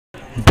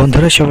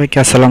বন্ধুরা সবাইকে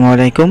আসসালামু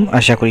আলাইকুম।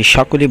 আশা করি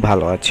সকলেই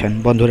ভালো আছেন।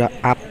 বন্ধুরা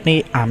আপনি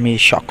আমি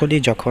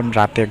সকলেই যখন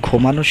রাতে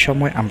ঘুমানোর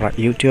সময় আমরা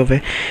ইউটিউবে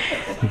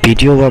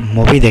ভিডিও বা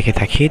মুভি দেখে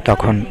থাকি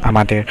তখন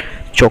আমাদের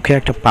চোখে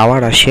একটা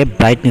পাওয়ার আসে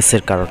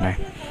ব্রাইটনেসের কারণে।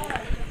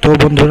 তো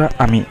বন্ধুরা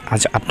আমি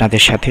আজ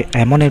আপনাদের সাথে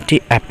এমন একটি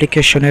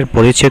অ্যাপ্লিকেশনের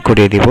পরিচয়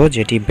করিয়ে দিব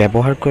যেটি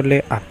ব্যবহার করলে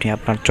আপনি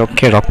আপনার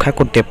চোখকে রক্ষা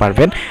করতে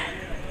পারবেন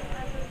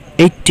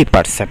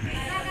 80%।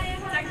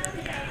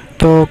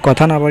 তো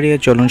কথা না বাড়িয়ে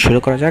চলুন শুরু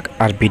করা যাক।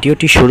 আর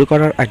ভিডিওটি শুরু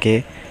করার আগে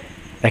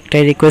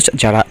একটাই রিকোয়েস্ট,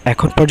 যারা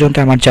এখন পর্যন্ত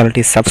আমার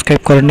চ্যানেলটি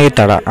সাবস্ক্রাইব করেননি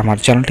তারা আমার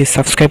চ্যানেলটি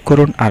সাবস্ক্রাইব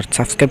করুন, আর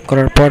সাবস্ক্রাইব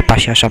করার পর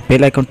পাশে আসা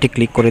বেল আইকনটি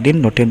ক্লিক করে দিন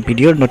নতুন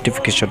ভিডিওর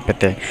নোটিফিকেশন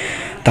পেতে।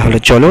 তাহলে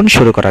চলুন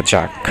শুরু করা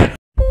যাক।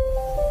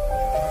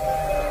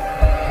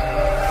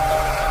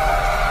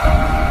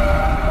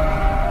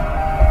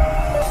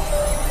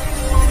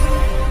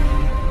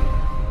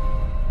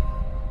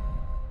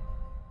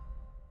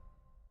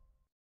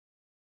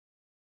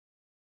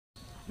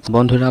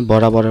 বন্ধুরা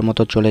বরাবরের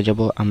মতো চলে যাব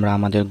আমরা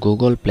আমাদের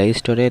গুগল প্লে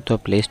স্টোরে। তো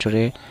প্লে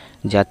স্টোরে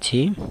যাচ্ছি।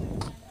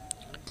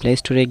 প্লে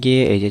স্টোরে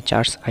গিয়ে এই যে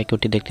চার্জ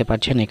আইকনটি দেখতে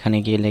পাচ্ছেন, এখানে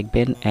গিয়ে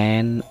লিখবেন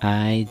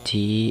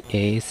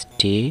NIGST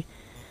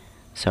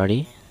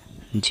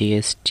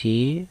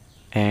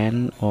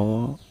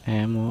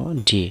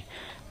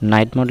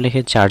নাইট মোড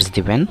লিখে চার্জ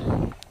দিবেন।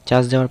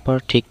 চার্জ দেওয়ার পর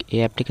ঠিক এই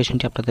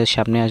অ্যাপ্লিকেশনটি আপনাদের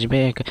সামনে আসবে।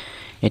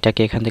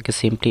 এটাকে এখান থেকে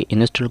সিম্পলি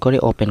ইনস্টল করে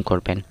ওপেন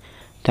করবেন।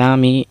 তা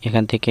আমি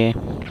এখান থেকে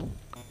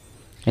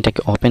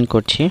এটাকে ওপেন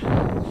করছি।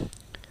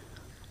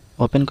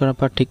 ওপেন করার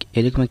পর ঠিক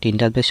এরকম একটি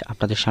ইন্টারফেস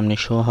আপনাদের সামনে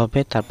শো হবে।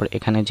 তারপর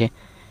এখানে যে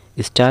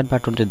স্টার্ট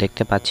বাটনটি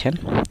দেখতে পাচ্ছেন,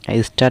 এই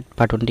স্টার্ট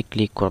বাটনটি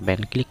ক্লিক করবেন।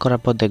 ক্লিক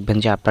করার পর দেখবেন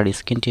যে আপনার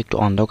স্ক্রিনটি একটু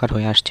অন্ধকার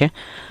হয়ে আসছে।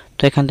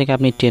 তো এখান থেকে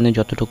আপনি টেনে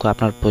যতটুকু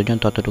আপনার প্রয়োজন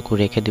ততটুকু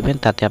রেখে দিবেন,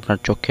 তাতে আপনার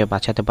চোখকে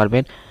বাঁচাতে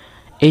পারবেন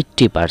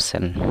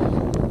 80%।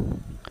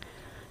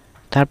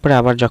 তারপরে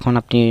আবার যখন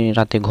আপনি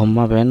রাতে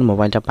ঘুমাবেন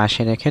মোবাইলটা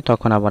পাশে রেখে,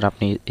 তখন আবার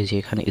আপনি এই যে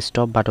এখানে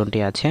স্টপ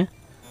বাটনটি আছে,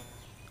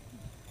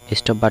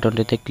 স্টপ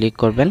বাটনটিতে ক্লিক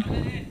করবেন।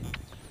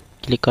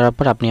 ক্লিক করার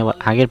পর আপনি আবার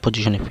আগের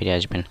পজিশনে ফিরে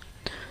আসবেন।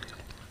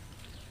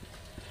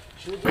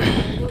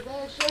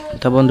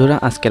 তো বন্ধুরা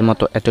আজকের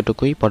মতো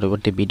এতটুকুই।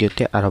 পরবর্তী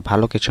ভিডিওতে আরও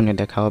ভালো কিছু নিয়ে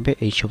দেখা হবে।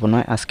 এই শুভ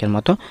নয় আজকের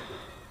মতো,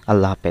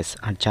 আল্লাহ হাফেজ।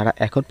 আর যারা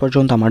এখন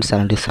পর্যন্ত আমার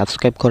চ্যানেলটি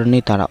সাবস্ক্রাইব করেননি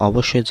তারা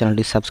অবশ্যই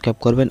চ্যানেলটি সাবস্ক্রাইব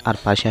করবেন, আর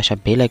পাশে আসা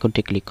বেল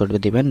আইকনটি ক্লিক করে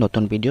দিবেন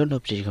নতুন ভিডিও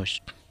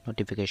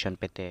নোটিফিকেশন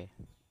পেতে।